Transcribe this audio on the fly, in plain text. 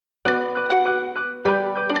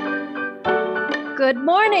Good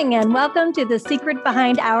morning and welcome to The Secret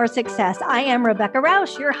Behind Our Success. I am Rebecca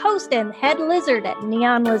Rausch, your host and head lizard at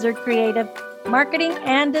Neon Lizard Creative Marketing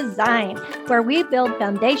and Design, where we build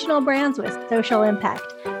foundational brands with social impact.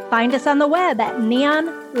 Find us on the web at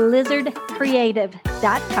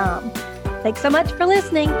neonlizardcreative.com. Thanks so much for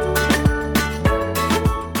listening.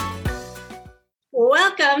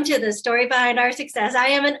 Welcome to The Story Behind Our Success. I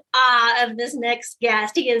am in awe of this next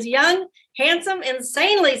guest. He is young, handsome,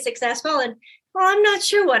 insanely successful, and well, I'm not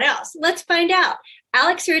sure what else. Let's find out.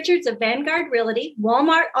 Alex Richards of Vanguard Realty,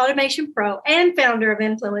 Walmart Automation Pro, and founder of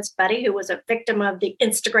Influence Buddy, who was a victim of the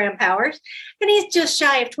Instagram powers, and he's just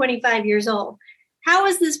shy of 25 years old. How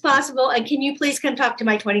is this possible? And can you please come talk to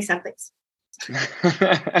my 20-somethings?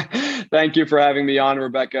 Thank you for having me on,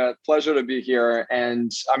 Rebecca. Pleasure to be here.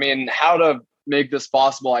 And I mean, how to make this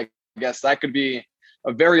possible, I guess that could be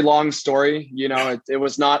a very long story. You know, it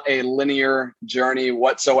was not a linear journey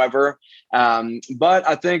whatsoever. But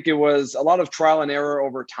I think it was a lot of trial and error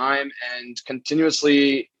over time and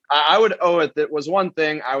continuously. I would owe it. That was one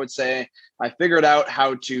thing I would say. I figured out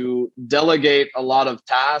how to delegate a lot of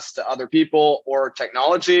tasks to other people or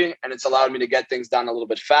technology, and it's allowed me to get things done a little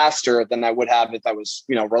bit faster than I would have if I was,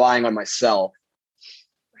 relying on myself.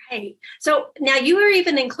 Right. So now you were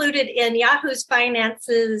even included in Yahoo's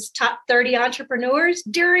Finance's top 30 entrepreneurs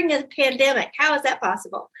during a pandemic. How is that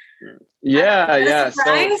possible? Yeah.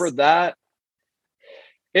 So for that,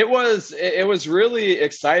 it was really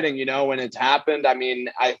exciting, when it happened. I mean,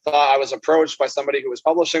 I thought I was approached by somebody who was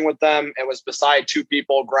publishing with them. It was beside two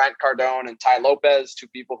people, Grant Cardone and Tai Lopez, two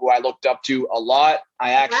people who I looked up to a lot.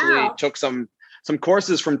 I actually took some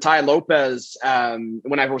courses from Tai Lopez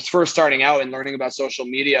when I was first starting out and learning about social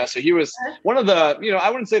media. So he was one of the, I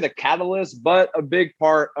wouldn't say the catalyst, but a big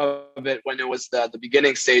part of it when it was the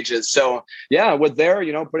beginning stages. So yeah, with there,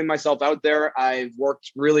 putting myself out there, I've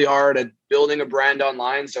worked really hard at building a brand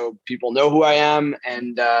online so people know who I am,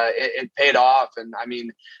 and it paid off. And I mean,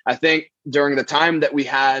 I think during the time that we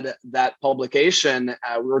had that publication,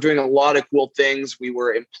 we were doing a lot of cool things. We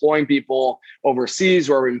were employing people overseas,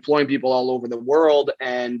 we were employing people all over the world,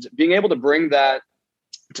 and being able to bring that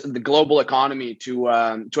to the global economy to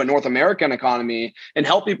a North American economy and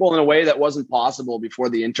help people in a way that wasn't possible before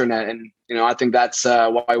the internet. And, I think that's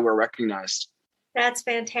why we're recognized. That's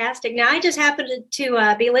fantastic. Now, I just happened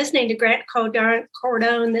to be listening to Grant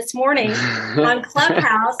Cardone this morning on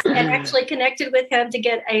Clubhouse and actually connected with him to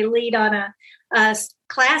get a lead on a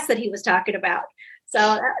class that he was talking about.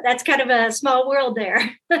 So that's kind of a small world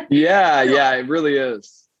there. Yeah, it really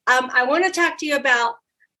is. I want to talk to you about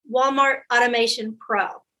Walmart Automation Pro.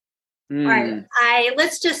 All right.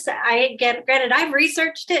 Granted, I've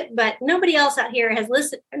researched it, but nobody else out here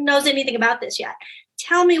knows anything about this yet.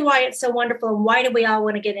 Tell me why it's so wonderful and why do we all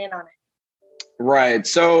want to get in on it? Right.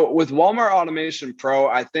 So with Walmart Automation Pro,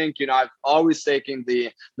 I think, I've always taken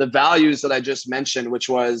the values that I just mentioned, which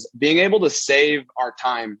was being able to save our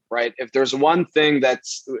time, right? If there's one thing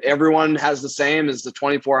that's everyone has the same is the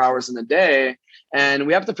 24 hours in a day, and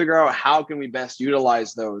we have to figure out how can we best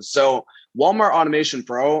utilize those. So Walmart Automation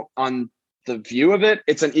Pro, on the view of it,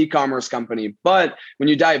 it's an e-commerce company. But when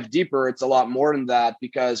you dive deeper, it's a lot more than that,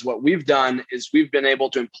 because what we've done is we've been able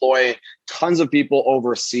to employ tons of people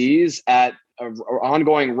overseas at an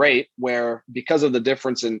ongoing rate where, because of the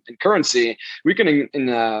difference in currency, we can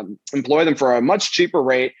employ them for a much cheaper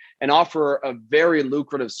rate and offer a very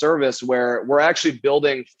lucrative service where we're actually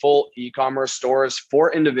building full e-commerce stores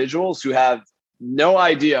for individuals who have no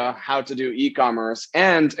idea how to do e-commerce.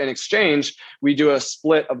 And in exchange, we do a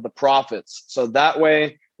split of the profits. So that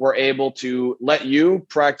way we're able to let you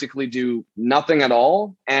practically do nothing at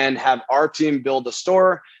all and have our team build a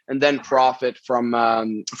store and then profit from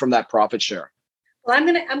that profit share. Well, I'm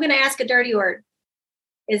gonna ask a dirty word.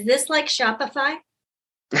 Is this like Shopify?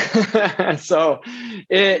 So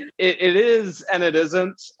it is and it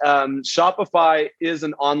isn't. Shopify is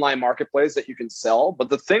an online marketplace that you can sell. But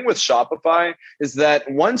the thing with Shopify is that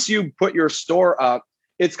once you put your store up,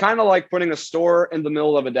 it's kind of like putting a store in the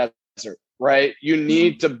middle of a desert, right? You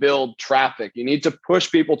need to build traffic. You need to push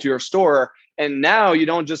people to your store. And now you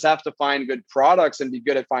don't just have to find good products and be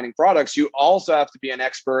good at finding products. You also have to be an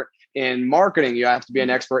expert in marketing. You have to be an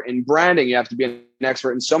expert in branding. You have to be an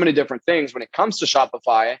expert in so many different things. When it comes to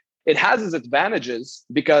Shopify, it has its advantages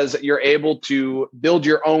because you're able to build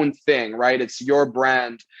your own thing, right? It's your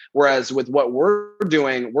brand. Whereas with what we're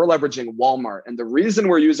doing, we're leveraging Walmart. And the reason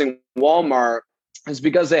we're using Walmart is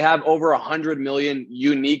because they have over 100 million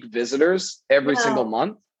unique visitors every single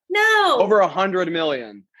month. No. Over 100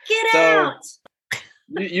 million. Get out.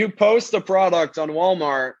 you post a product on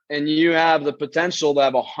Walmart and you have the potential to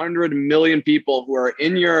have 100 million people who are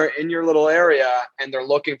in your little area and they're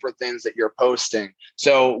looking for things that you're posting.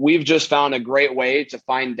 So we've just found a great way to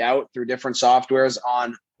find out through different softwares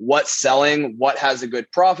on what's selling, what has a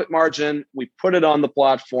good profit margin. We put it on the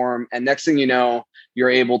platform, and next thing you know, you're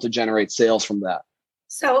able to generate sales from that.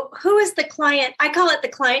 So who is the client? I call it the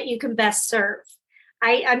client you can best serve.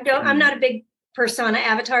 I'm not a big persona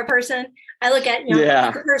avatar person. I look at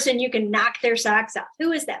the person you can knock their socks off.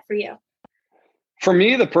 Who is that for you? For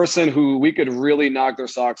me, the person who we could really knock their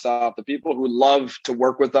socks off, the people who love to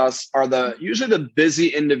work with us are usually the busy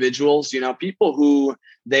individuals, people who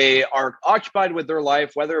they are occupied with their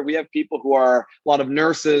life, whether we have people who are a lot of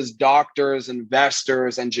nurses, doctors,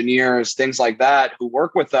 investors, engineers, things like that, who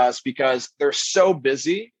work with us because they're so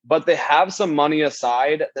busy, but they have some money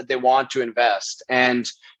aside that they want to invest. And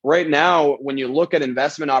right now, when you look at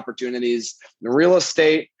investment opportunities, real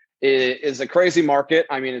estate is a crazy market.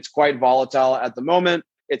 I mean, it's quite volatile at the moment.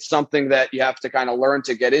 It's something that you have to kind of learn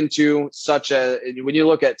to get into, such as when you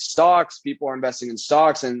look at stocks, people are investing in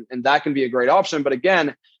stocks and that can be a great option. But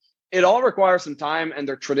again, it all requires some time, and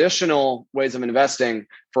they're traditional ways of investing.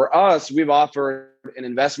 For us, we've offered an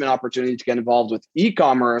investment opportunity to get involved with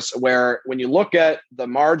e-commerce, where when you look at the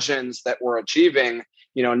margins that we're achieving,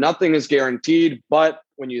 nothing is guaranteed, but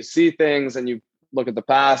when you see things and you look at the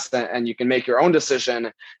past and you can make your own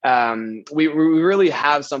decision, we really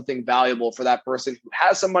have something valuable for that person who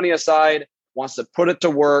has some money aside, wants to put it to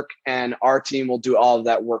work, and our team will do all of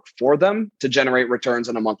that work for them to generate returns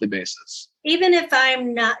on a monthly basis. Even if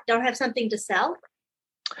don't have something to sell?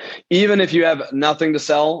 Even if you have nothing to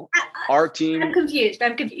sell, our team... I'm confused.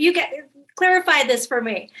 You can clarify this for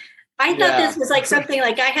me. I thought this was like something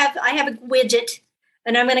like I have a widget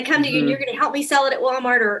and I'm going to come to you and you're going to help me sell it at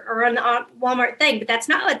Walmart or on the Walmart thing. But that's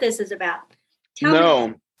not what this is about. Tell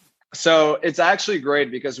me. So it's actually great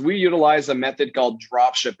because we utilize a method called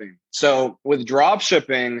drop shipping. So with drop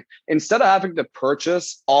shipping, instead of having to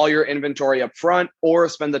purchase all your inventory up front or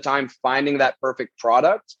spend the time finding that perfect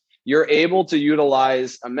product, you're able to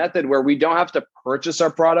utilize a method where we don't have to purchase our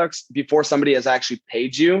products before somebody has actually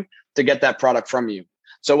paid you to get that product from you.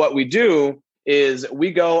 So what we do is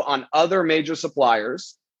we go on other major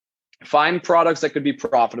suppliers, find products that could be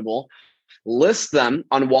profitable, list them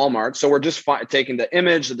on Walmart. So we're just taking the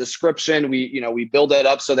image, the description, we build it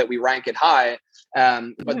up so that we rank it high.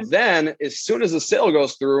 But then as soon as the sale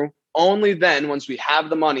goes through, only then, once we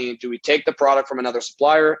have the money, do we take the product from another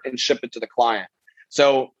supplier and ship it to the client.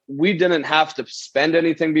 So we didn't have to spend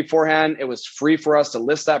anything beforehand. It was free for us to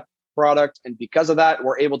list that product. And because of that,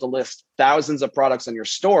 we're able to list thousands of products in your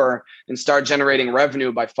store and start generating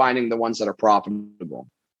revenue by finding the ones that are profitable.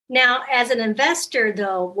 Now, as an investor,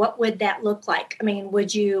 though, what would that look like? I mean,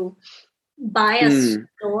 would you buy a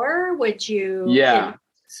store? Would you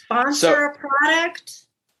sponsor a product?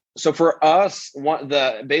 So for us,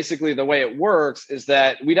 basically the way it works is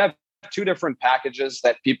that we'd have two different packages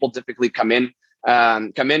that people typically come in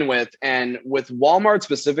with. And with Walmart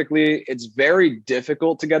specifically, it's very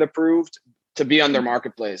difficult to get approved to be on their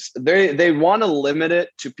marketplace. They want to limit it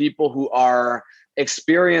to people who are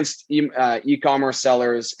experienced e-commerce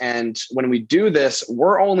sellers. And when we do this,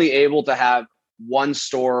 we're only able to have one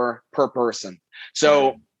store per person.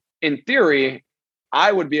 So in theory,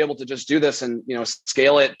 I would be able to just do this and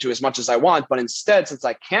scale it to as much as I want. But instead, since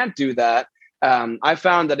I can't do that, I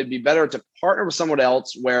found that it'd be better to partner with someone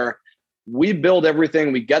else where we build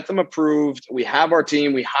everything, we get them approved, we have our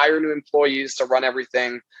team, we hire new employees to run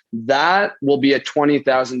everything. That will be a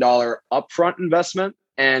 $20,000 upfront investment.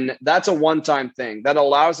 And that's a one-time thing that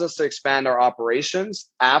allows us to expand our operations.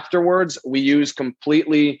 Afterwards, we use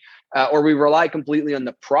we rely completely on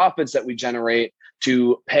the profits that we generate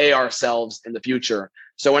to pay ourselves in the future.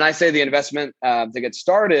 So when I say the investment to get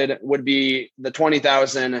started would be the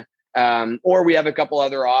 $20,000, or we have a couple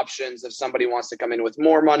other options if somebody wants to come in with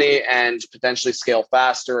more money and potentially scale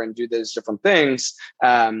faster and do these different things.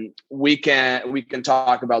 We can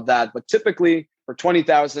talk about that. But typically for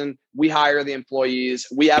 $20,000, we hire the employees.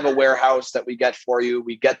 We have a warehouse that we get for you.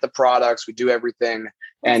 We get the products. We do everything.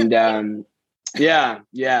 And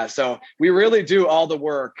so we really do all the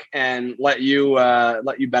work and let you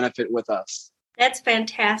benefit with us. That's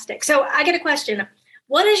fantastic. So I get a question.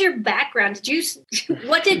 What is your background?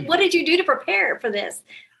 What did you do to prepare for this?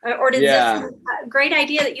 Or did this a great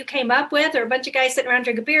idea that you came up with, or a bunch of guys sitting around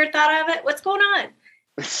drinking beer thought of it? What's going on?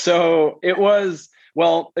 So it was,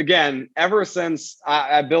 again, ever since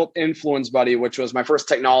I built Influence Buddy, which was my first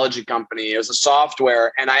technology company. It was a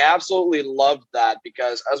software, and I absolutely loved that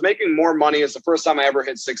because I was making more money. It's the first time I ever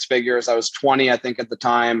hit six figures. I was 20, I think, at the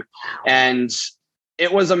time. And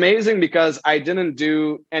it was amazing because I didn't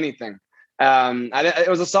do anything. It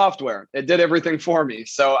was a software. It did everything for me.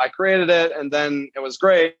 So I created it and then it was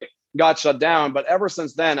great, got shut down. But ever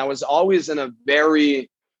since then, I was always in a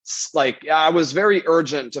I was very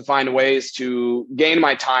urgent to find ways to gain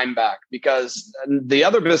my time back, because the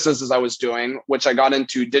other businesses I was doing, which I got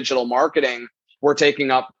into digital marketing, were taking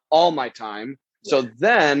up all my time. So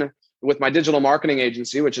then with my digital marketing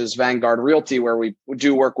agency, which is Vanguard Realty, where we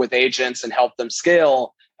do work with agents and help them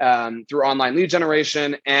scale through online lead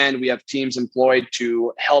generation. And we have teams employed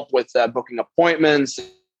to help with booking appointments.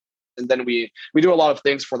 And then we do a lot of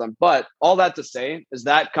things for them. But all that to say is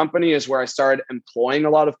that company is where I started employing a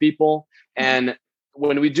lot of people. And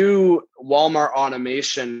when we do Walmart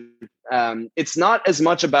automation, it's not as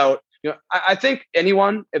much about, I think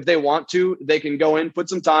anyone, if they want to, they can go in, put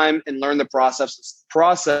some time and learn the process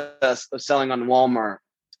of selling on Walmart.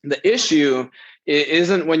 The issue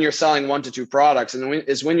isn't when you're selling 1 to 2 products, and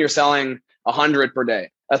is when you're selling 100 per day,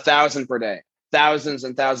 1,000 per day, thousands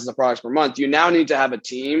and thousands of products per month. You now need to have a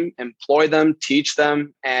team, employ them, teach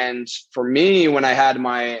them. And for me, when I had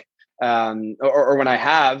my, when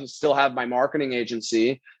I still have my marketing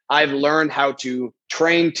agency, I've learned how to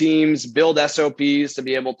train teams, build SOPs to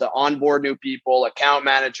be able to onboard new people, account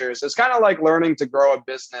managers. It's kind of like learning to grow a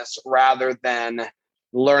business rather than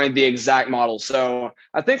learning the exact model. So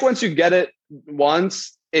I think once you get it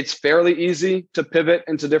once, it's fairly easy to pivot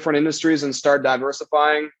into different industries and start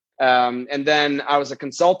diversifying. And then I was a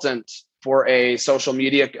consultant for a social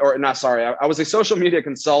media, I was a social media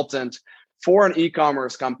consultant for an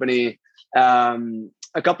e-commerce company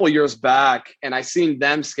a couple of years back, and I seen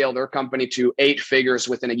them scale their company to 8 figures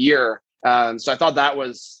within a year. So I thought that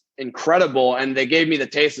was incredible. And they gave me the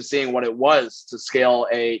taste of seeing what it was to scale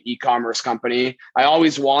a e-commerce company. I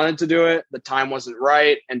always wanted to do it. The time wasn't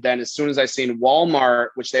right. And then as soon as I seen Walmart,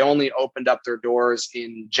 which they only opened up their doors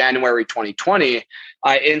in January 2020,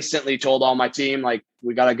 I instantly told all my team, like,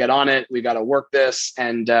 we got to get on it. We got to work this.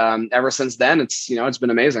 And ever since then, it's been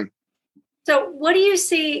amazing. So what do you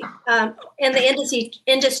see in the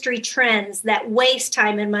industry trends that waste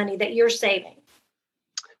time and money that you're saving?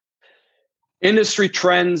 Industry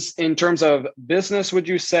trends in terms of business, would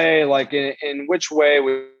you say? Like in which way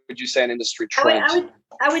would you say an industry trend?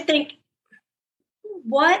 I would think,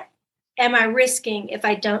 what am I risking if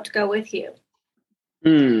I don't go with you?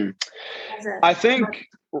 I think,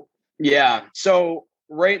 yeah. So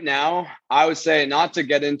right now, I would say, not to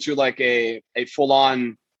get into like a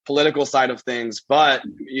full-on political side of things, but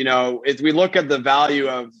if we look at the value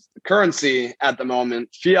of currency at the moment,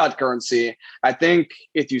 fiat currency, I think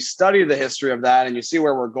if you study the history of that and you see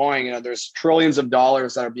where we're going, there's trillions of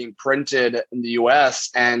dollars that are being printed in the US,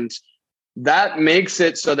 and that makes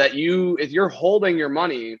it so that if you're holding your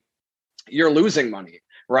money, you're losing money.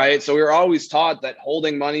 Right. So we were always taught that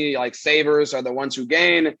holding money, like savers, are the ones who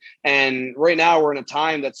gain. And right now we're in a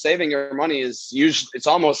time that saving your money it's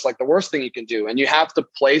almost like the worst thing you can do. And you have to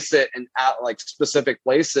place it at like specific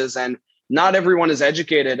places. And not everyone is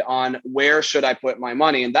educated on where should I put my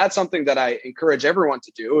money. And that's something that I encourage everyone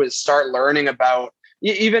to do, is start learning about,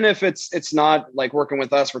 even if it's not like working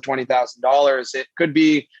with us for $20,000, it could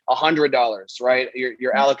be $100, right?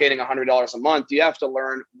 You're allocating $100 a month. You have to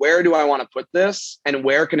learn, where do I want to put this, and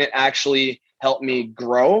where can it actually help me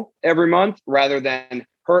grow every month rather than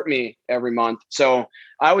hurt me every month. So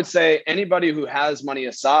I would say anybody who has money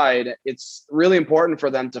aside, it's really important for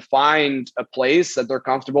them to find a place that they're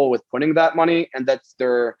comfortable with putting that money, and that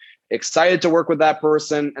they're excited to work with that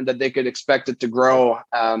person, and that they could expect it to grow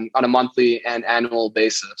on a monthly and annual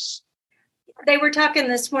basis. They were talking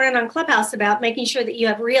this morning on Clubhouse about making sure that you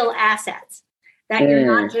have real assets, that you're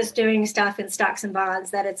not just doing stuff in stocks and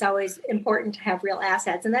bonds, that it's always important to have real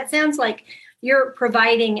assets. And that sounds like you're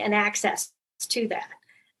providing an access to that.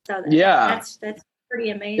 So that's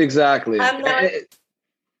pretty amazing. Exactly.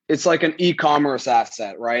 It's like an e-commerce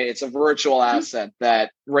asset, right? It's a virtual asset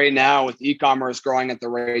that right now, with e-commerce growing at the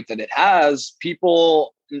rate that it has,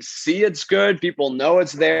 people see it's good. People know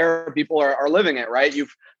it's there. People are living it, right?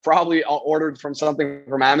 You've probably ordered something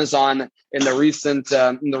from Amazon in the recent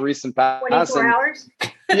past. 24 hours?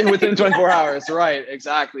 Yeah, within 24 hours, right?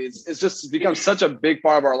 Exactly. It's just become such a big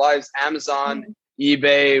part of our lives. Amazon,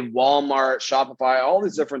 eBay, Walmart, Shopify, all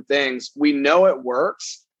these different things. We know it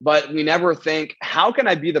works, but we never think, how can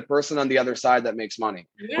I be the person on the other side that makes money,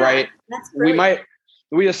 right?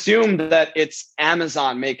 We assume that it's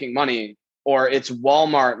Amazon making money or it's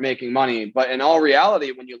Walmart making money. But in all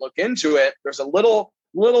reality, when you look into it, there's a little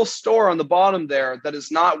store on the bottom there that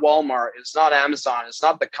is not Walmart. It's not Amazon. It's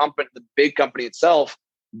not the big company itself.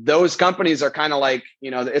 Those companies are kind of like,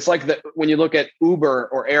 it's like when you look at Uber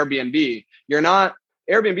or Airbnb, you're not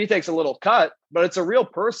Airbnb takes a little cut, but it's a real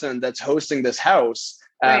person that's hosting this house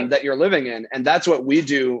Right. that you're living in. And that's what we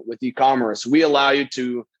do with e-commerce. We allow you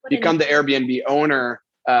to become the Airbnb owner,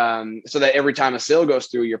 so that every time a sale goes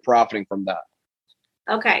through, you're profiting from that.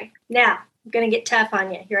 Okay. Now I'm going to get tough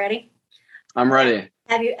on you. You ready? I'm ready.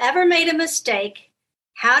 Have you ever made a mistake?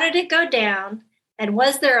 How did it go down? And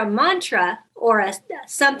was there a mantra or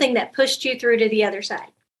something that pushed you through to the other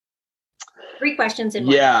side? 3 questions in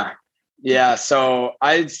one. Yeah. So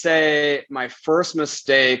I'd say my first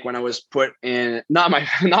mistake when I was put in, not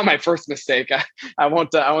my first mistake. I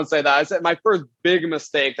won't say that. I said my first big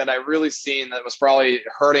mistake that I really seen that was probably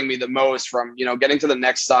hurting me the most from, getting to the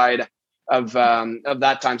next side of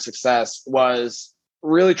that time success was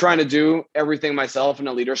really trying to do everything myself in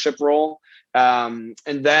a leadership role. And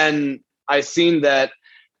then I seen that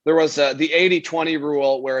there was the 80-20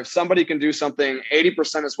 rule where if somebody can do something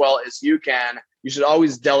 80% as well as you can, you should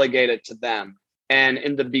always delegate it to them. And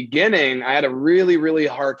in the beginning, I had a really, really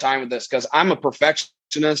hard time with this because I'm a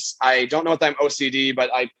perfectionist. I don't know if I'm OCD, but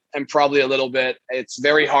I am probably a little bit. It's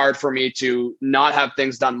very hard for me to not have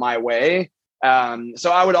things done my way.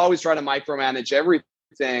 So I would always try to micromanage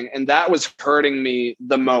everything. And that was hurting me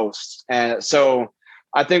the most. And so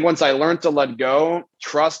I think once I learned to let go,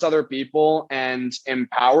 trust other people and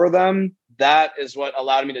empower them, that is what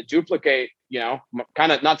allowed me to duplicate,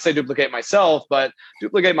 kind of not say duplicate myself, but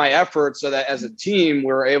duplicate my efforts so that as a team,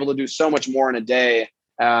 we're able to do so much more in a day.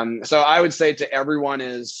 So I would say to everyone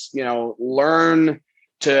is, learn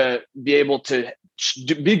to be able to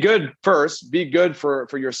be good first, be good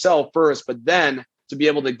for yourself first, but then to be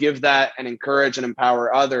able to give that and encourage and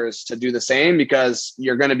empower others to do the same, because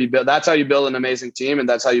you're going to be built. That's how you build an amazing team. And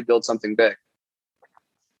that's how you build something big.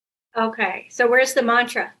 Okay. So where's the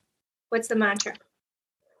mantra? What's the mantra?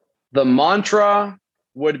 The mantra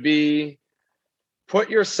would be put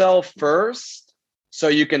yourself first so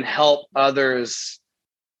you can help others.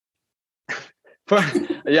 Put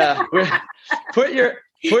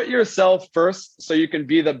yourself first so you can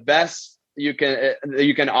be the best you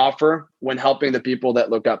can offer when helping the people that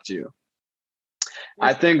look up to you.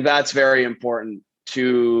 I think that's very important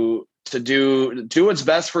to do what's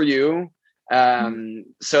best for you,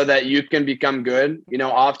 so that you can become good.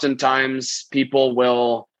 Oftentimes people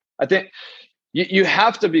will, I think you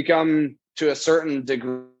have to become to a certain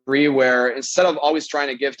degree where instead of always trying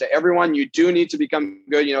to give to everyone, you do need to become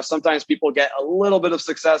good. Sometimes people get a little bit of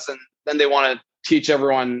success and then they want to teach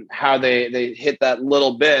everyone how they hit that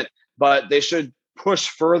little bit, but they should push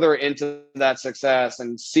further into that success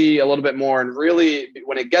and see a little bit more. And really,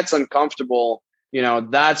 when it gets uncomfortable,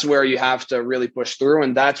 that's where you have to really push through.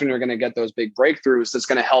 And that's when you're going to get those big breakthroughs that's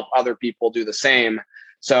going to help other people do the same.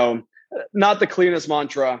 So not the cleanest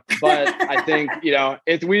mantra, but I think,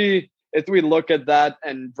 if we look at that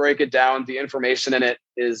and break it down, the information in it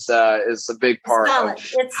is a big part of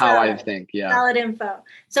how I think. Yeah. Solid info.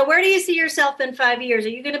 So where do you see yourself in 5 years? Are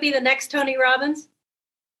you going to be the next Tony Robbins?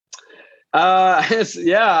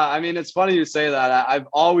 It's funny you say that. I've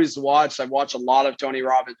watched a lot of Tony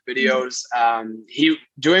Robbins videos. He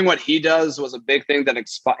doing what he does was a big thing that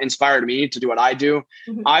inspired me to do what I do.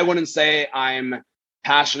 Mm-hmm. I wouldn't say I'm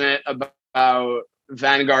passionate about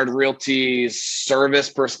Vanguard Realty's service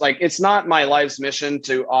person. Like, it's not my life's mission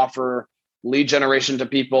to offer lead generation to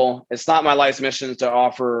people. It's not my life's mission to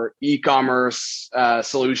offer e-commerce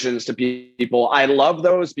solutions to people. I love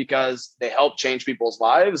those because they help change people's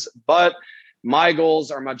lives, but my goals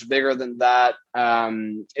are much bigger than that.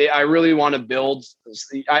 I really want to build.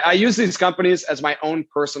 I use these companies as my own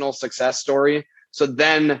personal success story. So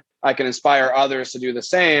then I can inspire others to do the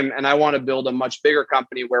same. And I want to build a much bigger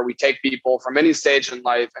company where we take people from any stage in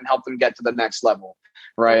life and help them get to the next level.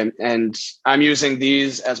 Right. And I'm using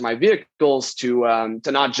these as my vehicles to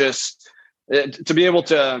not just to be able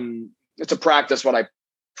to practice what I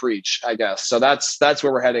preach, I guess. So that's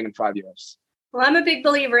where we're heading in 5 years. Well, I'm a big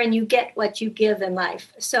believer in you get what you give in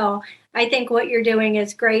life. So I think what you're doing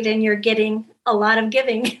is great, and you're getting a lot of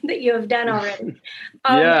giving that you have done already.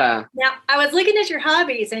 Yeah. Now, I was looking at your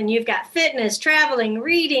hobbies, and you've got fitness, traveling,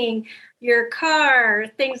 reading, your car,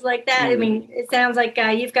 things like that. I mean, it sounds like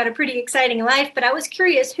you've got a pretty exciting life, but I was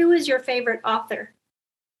curious, who is your favorite author?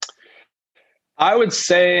 I would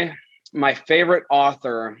say my favorite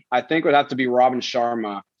author, I think, would have to be Robin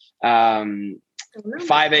Sharma,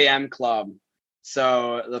 5 a.m. Club.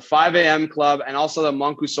 So the 5 a.m. Club and also The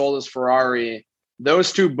Monk Who Sold His Ferrari,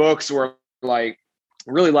 those two books were like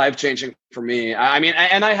really life-changing for me. I mean,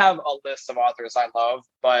 and I have a list of authors I love,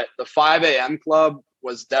 but the 5 a.m. Club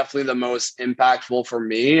was definitely the most impactful for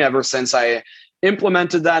me ever since I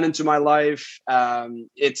implemented that into my life.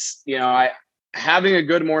 It's, having a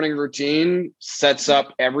good morning routine sets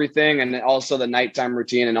up everything, and also the nighttime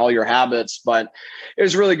routine and all your habits. But it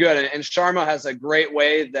was really good. And Sharma has a great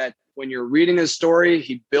way that when you're reading his story,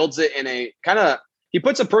 he builds it in a he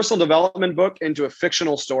puts a personal development book into a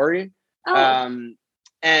fictional story. And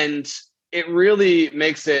it really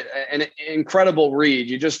makes it an incredible read.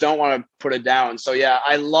 You just don't want to put it down. So yeah,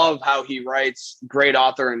 I love how he writes. Great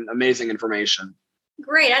author and amazing information.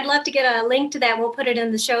 Great. I'd love to get a link to that. We'll put it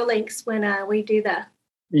in the show links when we do the.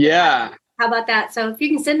 Yeah. How about that? So if you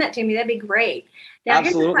can send that to me, that'd be great. Now,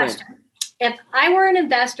 absolutely. Here's the question. If I were an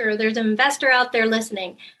investor, there's an investor out there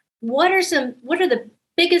listening, what are the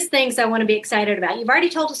biggest things I want to be excited about? You've already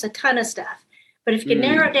told us a ton of stuff, but if you could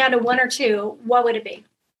narrow it down to one or two, what would it be?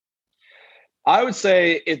 I would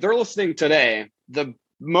say if they're listening today, the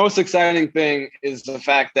most exciting thing is the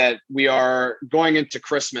fact that we are going into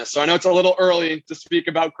Christmas. So I know it's a little early to speak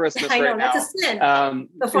about Christmas right now. That's a sin.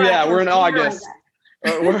 Yeah, we're in August.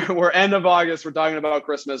 we're end of August. We're talking about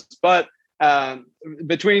Christmas. But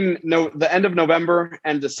between the end of November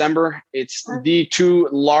and December, it's the two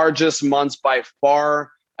largest months by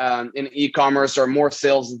far in e-commerce. There are more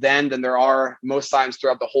sales then than there are most times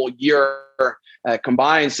throughout the whole year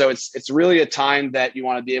combined. So it's really a time that you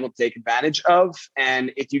want to be able to take advantage of.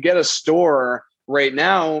 And if you get a store right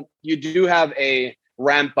now, you do have a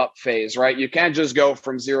ramp up phase, right? You can't just go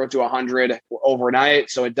from 0 to 100 overnight.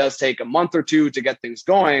 So it does take a month or two to get things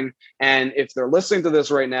going. And if they're listening to this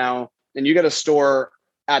right now and you get a store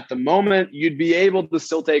at the moment, you'd be able to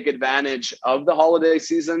still take advantage of the holiday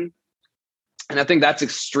season. And I think that's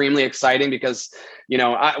extremely exciting because,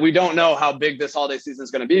 we don't know how big this holiday season is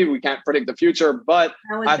going to be. We can't predict the future, but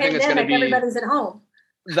I think it's going to be. Everybody's at home.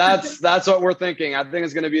 That's what we're thinking. I think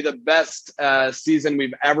it's going to be the best season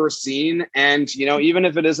we've ever seen. And, even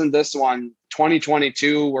if it isn't this one,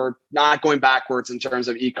 2022, we're not going backwards in terms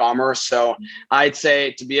of e-commerce. So I'd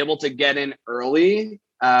say to be able to get in early,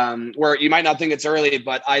 where you might not think it's early,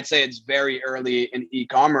 but I'd say it's very early in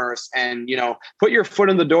e-commerce, and, put your foot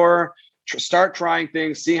in the door. Start trying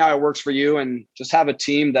things, see how it works for you, and just have a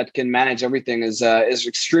team that can manage everything is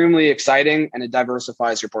extremely exciting, and it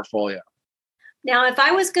diversifies your portfolio. Now, if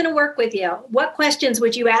I was going to work with you, what questions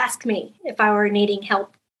would you ask me if I were needing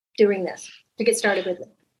help doing this to get started with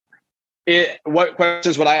it? What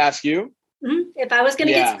questions would I ask you? Mm-hmm. If I was going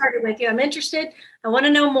to get started with you, I'm interested. I want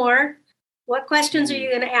to know more. What questions are you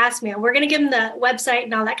going to ask me? And we're going to give them the website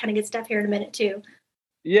and all that kind of good stuff here in a minute too.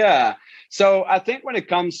 Yeah. So I think when it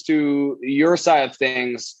comes to your side of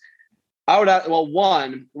things, I would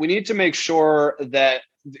one, we need to make sure that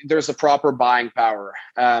there's a proper buying power.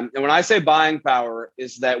 And when I say buying power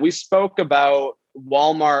is that we spoke about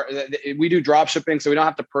Walmart. We do drop shipping, so we don't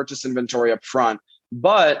have to purchase inventory up front.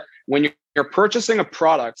 But when you're purchasing a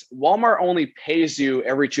product, Walmart only pays you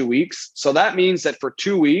every 2 weeks. So that means that for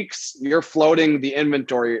 2 weeks, you're floating the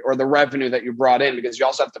inventory or the revenue that you brought in, because you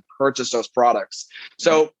also have to purchase those products.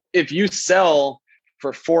 So if you sell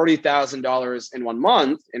for $40,000 in 1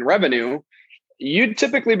 month in revenue, you'd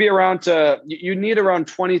typically be you need around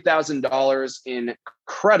 $20,000 in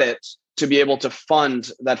credit to be able to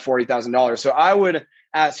fund that $40,000. So I would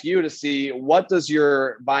ask you to see, what does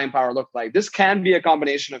your buying power look like? This can be a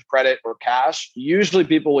combination of credit or cash. Usually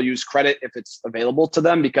people will use credit if it's available to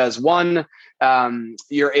them, because one,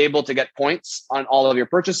 you're able to get points on all of your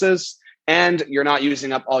purchases, and you're not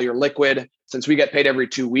using up all your liquid. Since we get paid every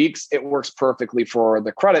 2 weeks, it works perfectly for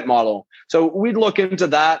the credit model. So we'd look into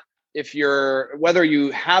that. Whether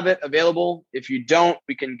you have it available, if you don't,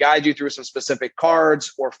 we can guide you through some specific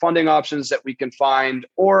cards or funding options that we can find,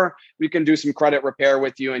 or we can do some credit repair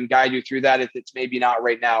with you and guide you through that if it's maybe not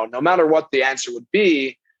right now. No matter what the answer would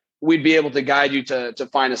be, we'd be able to guide you to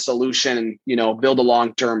find a solution and, build a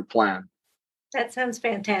long-term plan. That sounds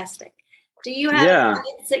fantastic. Do you have a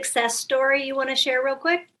success story you want to share real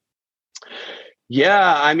quick?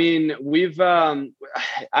 Yeah, I mean,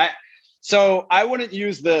 So I wouldn't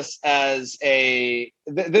use this as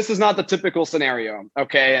this is not the typical scenario,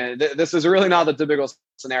 okay? This is really not the typical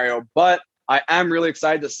scenario, but I am really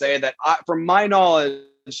excited to say that from my knowledge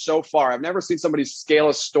so far, I've never seen somebody scale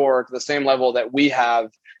a store to the same level that we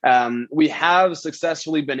have. We have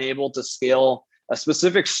successfully been able to scale a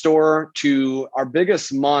specific store to our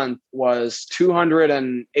biggest month was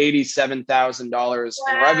 $287,000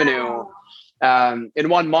 in revenue in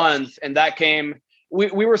 1 month. And that came...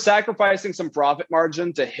 We were sacrificing some profit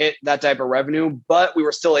margin to hit that type of revenue, but we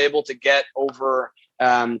were still able to get over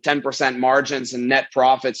 10% margins and net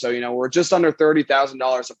profit. So, we're just under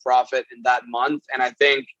 $30,000 of profit in that month. And I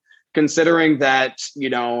think considering that,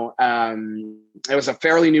 it was a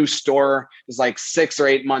fairly new store. It was like 6 or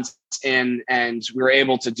 8 months in, and we were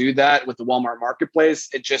able to do that with the Walmart Marketplace.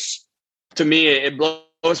 It just, to me, it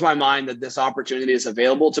blows my mind that this opportunity is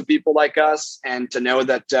available to people like us, and to know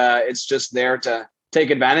that it's just there to take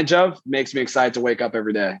advantage of makes me excited to wake up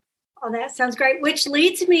every day. Oh, that sounds great. Which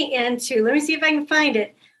leads me into, let me see if I can find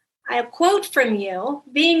it. A quote from you: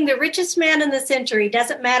 being the richest man in the century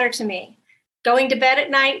doesn't matter to me. Going to bed at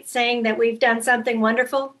night saying that we've done something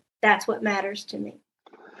wonderful, that's what matters to me.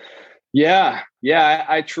 Yeah.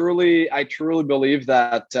 I truly believe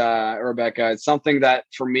that, Rebecca. It's something that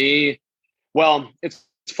for me, well, it's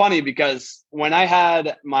funny because when I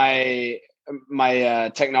had my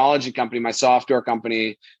technology company, my software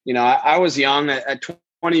company, I was young at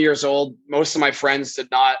 20 years old. Most of my friends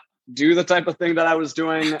did not do the type of thing that I was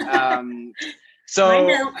doing. So I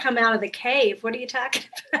don't come out of the cave. What are you talking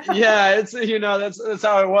about? Yeah, it's, that's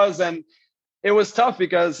how it was. And it was tough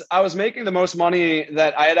because I was making the most money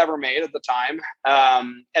that I had ever made at the time.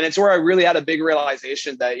 And it's where I really had a big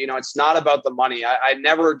realization that, it's not about the money. I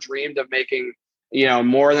never dreamed of making,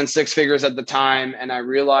 more than 6 figures at the time. And I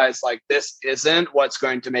realized, like, this isn't what's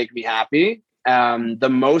going to make me happy. The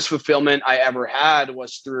most fulfillment I ever had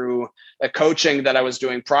was through a coaching that I was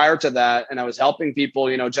doing prior to that. And I was helping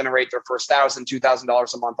people, generate their first $1,000,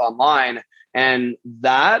 $2,000 a month online. And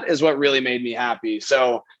that is what really made me happy.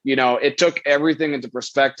 So, it took everything into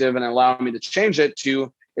perspective and allowed me to change it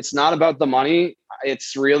to, it's not about the money.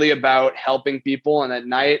 It's really about helping people. And at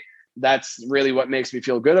night, that's really what makes me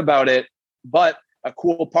feel good about it. But a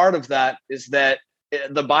cool part of that is that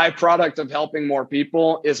the byproduct of helping more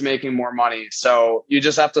people is making more money. So you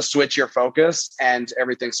just have to switch your focus and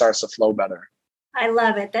everything starts to flow better. I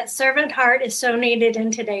love it. That servant heart is so needed in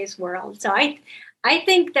today's world. So I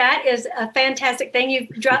think that is a fantastic thing. You've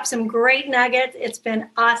dropped some great nuggets. It's been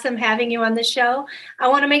awesome having you on the show. I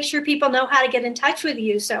want to make sure people know how to get in touch with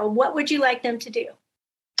you. So what would you like them to do?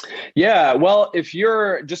 Yeah, well, if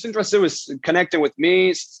you're just interested with connecting with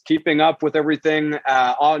me, keeping up with everything,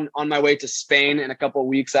 on my way to Spain in a couple of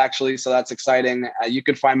weeks, actually. So that's exciting. You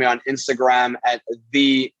can find me on Instagram at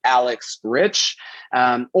 @thealexrich.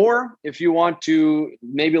 Or if you want to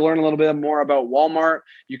maybe learn a little bit more about Walmart,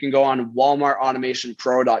 you can go on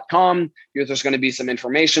walmartautomationpro.com. There's going to be some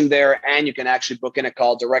information there, and you can actually book in a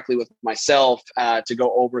call directly with myself to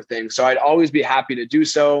go over things. So I'd always be happy to do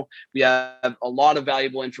so. We have a lot of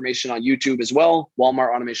valuable information on YouTube as well,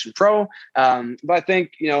 Walmart Automation Pro. But I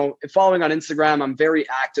think, following on Instagram, I'm very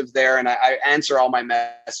active there, and I answer all my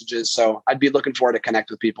messages. So I'd be looking forward to connect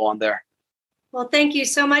with people on there. Well, thank you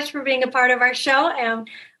so much for being a part of our show. And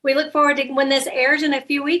we look forward to when this airs in a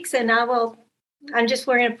few weeks. And we're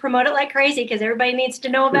going to promote it like crazy because everybody needs to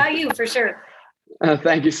know about you for sure.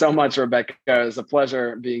 Thank you so much, Rebecca. It was a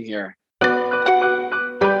pleasure being here.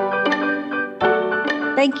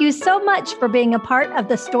 Thank you so much for being a part of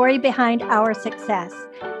the story behind our success.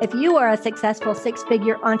 If you are a successful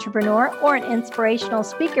 6-figure entrepreneur or an inspirational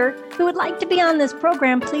speaker who would like to be on this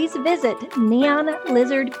program, please visit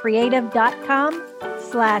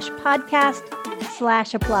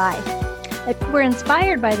neonlizardcreative.com/podcast/apply. If you were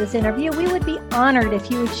inspired by this interview, we would be honored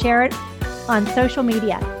if you would share it on social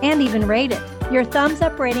media and even rate it. Your thumbs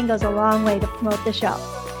up rating goes a long way to promote the show.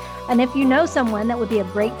 And if you know someone that would be a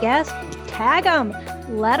great guest, tag them.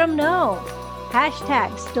 Let them know.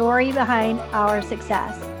 #story behind our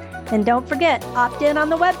success. And don't forget, opt in on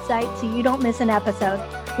the website so you don't miss an episode.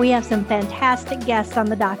 We have some fantastic guests on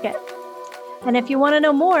the docket. And if you want to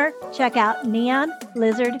know more, check out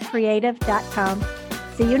neonlizardcreative.com.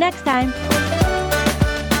 See you next time.